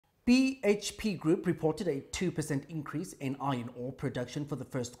BHP Group reported a 2% increase in iron ore production for the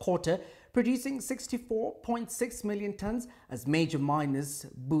first quarter, producing 64.6 million tons as major miners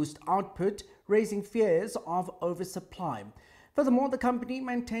boost output, raising fears of oversupply. Furthermore, the company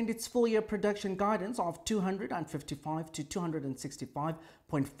maintained its full-year production guidance of 255 to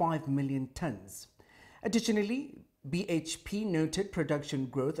 265.5 million tons. Additionally, BHP noted production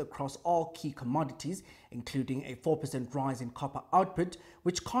growth across all key commodities, including a 4% rise in copper output,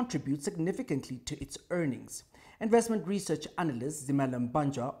 which contributes significantly to its earnings. Investment research analyst Zimela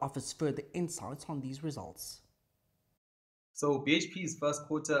Mbanja offers further insights on these results. So BHP's first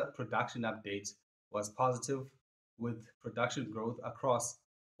quarter production update was positive, with production growth across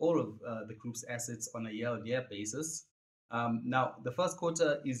all of the group's assets on a year-on-year basis. Now, the first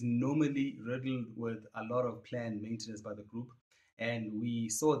quarter is normally riddled with a lot of planned maintenance by the group, and we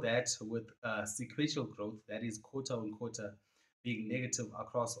saw that with sequential growth, that is quarter on quarter, being negative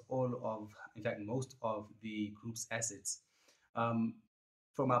across all of, in fact, most of the group's assets. Um,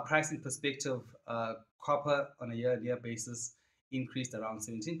 from a pricing perspective, copper on a year-on-year basis increased around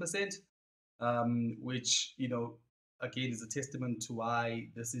 17%, which, again, is a testament to why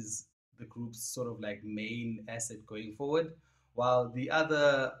this is the group's sort of like main asset going forward, while the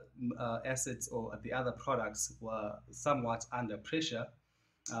other assets or the other products were somewhat under pressure.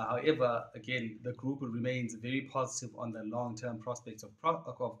 However, again, the group remains very positive on the long-term prospects of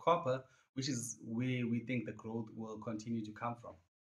copper, which is where we think the growth will continue to come from.